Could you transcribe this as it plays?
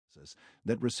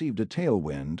that received a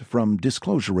tailwind from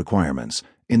disclosure requirements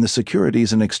in the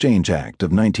Securities and Exchange Act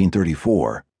of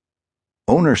 1934.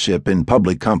 Ownership in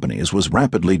public companies was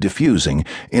rapidly diffusing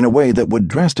in a way that would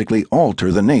drastically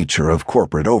alter the nature of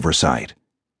corporate oversight.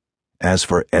 As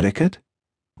for etiquette,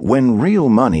 when real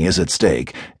money is at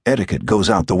stake, etiquette goes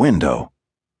out the window.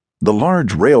 The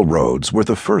large railroads were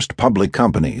the first public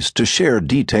companies to share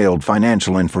detailed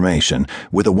financial information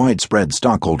with a widespread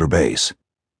stockholder base.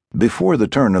 Before the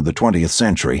turn of the 20th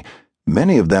century,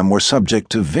 many of them were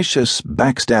subject to vicious,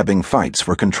 backstabbing fights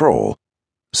for control,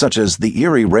 such as the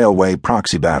Erie Railway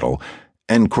proxy battle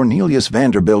and Cornelius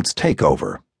Vanderbilt's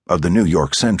takeover of the New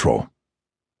York Central.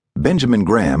 Benjamin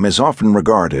Gramm is often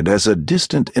regarded as a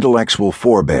distant intellectual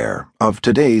forebear of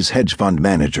today's hedge fund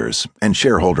managers and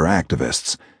shareholder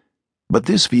activists, but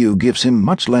this view gives him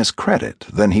much less credit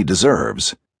than he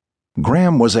deserves.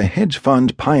 Gramm was a hedge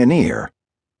fund pioneer,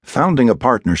 founding a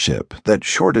partnership that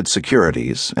shorted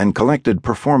securities and collected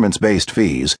performance-based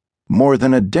fees more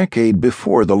than a decade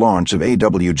before the launch of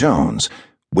A.W. Jones,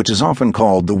 which is often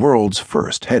called the world's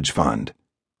first hedge fund.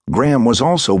 Gramm was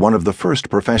also one of the first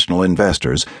professional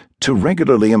investors to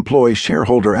regularly employ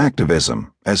shareholder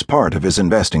activism as part of his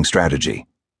investing strategy.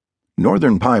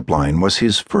 Northern Pipeline was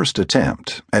his first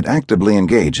attempt at actively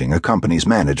engaging a company's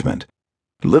management.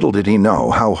 Little did he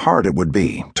know how hard it would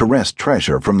be to wrest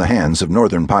treasure from the hands of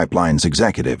Northern Pipeline's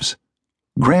executives.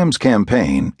 Gramm's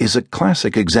campaign is a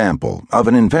classic example of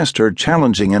an investor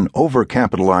challenging an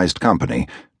overcapitalized company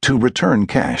to return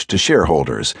cash to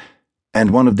shareholders, and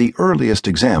one of the earliest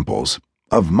examples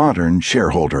of modern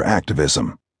shareholder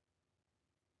activism.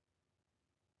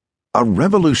 A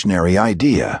revolutionary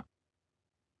idea.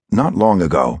 Not long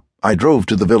ago, I drove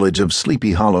to the village of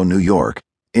Sleepy Hollow, New York,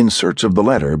 in search of the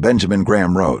letter Benjamin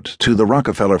Gramm wrote to the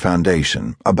Rockefeller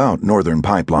Foundation about Northern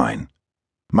Pipeline.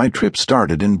 My trip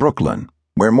started in Brooklyn,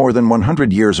 where more than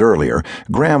 100 years earlier,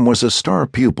 Gramm was a star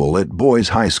pupil at Boys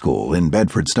High School in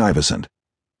Bedford-Stuyvesant.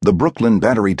 The Brooklyn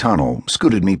Battery Tunnel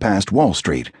scooted me past Wall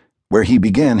Street, where he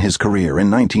began his career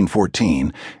in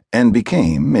 1914 and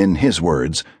became, in his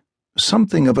words,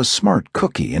 something of a smart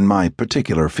cookie in my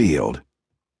particular field.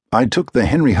 I took the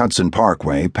Henry Hudson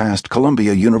Parkway past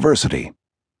Columbia University,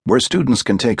 where students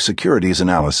can take securities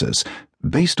analysis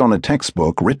based on a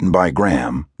textbook written by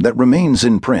Gramm that remains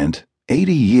in print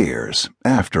 80 years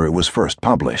after it was first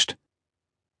published.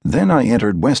 Then I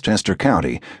entered Westchester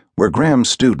County, where Gramm's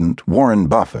student Warren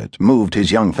Buffett moved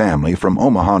his young family from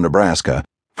Omaha, Nebraska,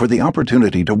 for the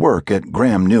opportunity to work at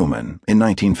Gramm Newman in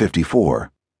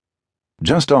 1954.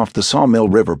 Just off the Sawmill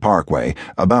River Parkway,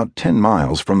 about 10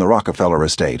 miles from the Rockefeller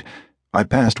estate, I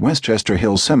passed Westchester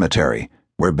Hill Cemetery,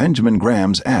 where Benjamin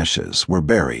Gramm's ashes were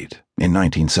buried in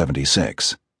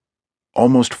 1976.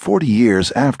 Almost 40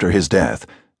 years after his death,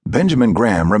 Benjamin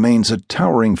Gramm remains a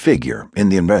towering figure in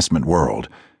the investment world.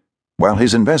 While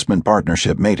his investment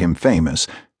partnership made him famous,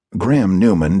 Gramm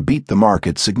Newman beat the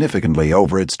market significantly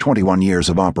over its 21 years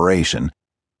of operation.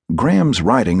 Gramm's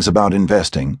writings about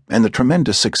investing and the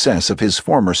tremendous success of his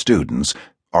former students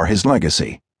are his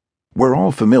legacy. We're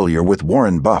all familiar with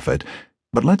Warren Buffett,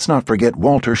 but let's not forget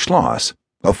Walter Schloss,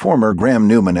 a former Gramm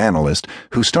Newman analyst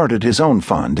who started his own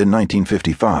fund in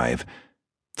 1955.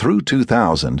 Through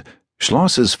 2000,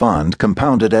 Schloss's fund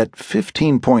compounded at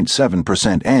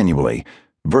 15.7% annually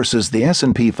versus the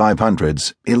S&P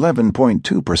 500's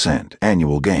 11.2%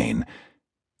 annual gain.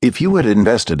 If you had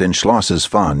invested in Schloss's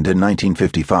fund in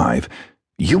 1955,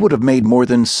 you would have made more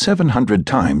than 700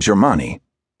 times your money,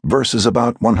 versus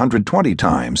about 120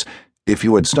 times if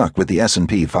you had stuck with the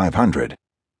S&P 500.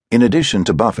 In addition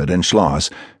to Buffett and Schloss,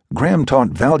 Gramm taught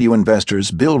value investors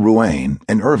Bill Ruane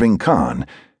and Irving Kahn,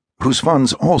 whose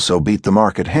funds also beat the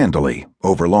market handily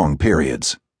over long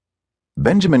periods.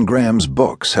 Benjamin Gramm's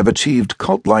books have achieved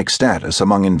cult-like status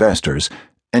among investors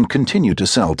and continue to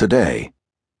sell today.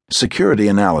 Security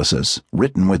Analysis,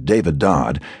 written with David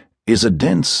Dodd, is a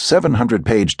dense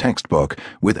 700-page textbook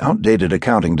with outdated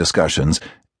accounting discussions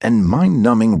and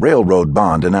mind-numbing railroad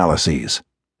bond analyses.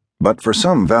 But for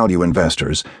some value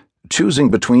investors, choosing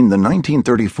between the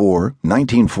 1934,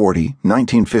 1940,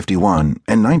 1951,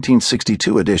 and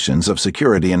 1962 editions of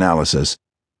Security Analysis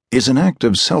is an act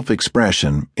of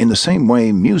self-expression in the same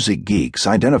way music geeks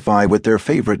identify with their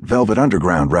favorite Velvet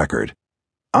Underground record.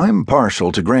 I'm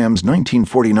partial to Gramm's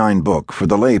 1949 book for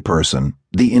the layperson,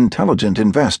 The Intelligent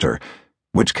Investor,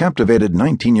 which captivated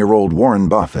 19-year-old Warren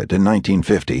Buffett in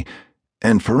 1950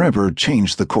 and forever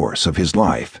changed the course of his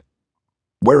life.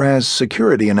 Whereas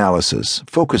Security Analysis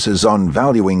focuses on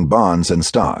valuing bonds and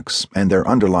stocks and their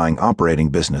underlying operating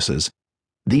businesses,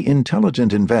 The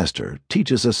Intelligent Investor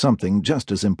teaches us something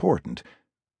just as important: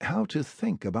 how to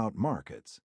think about markets.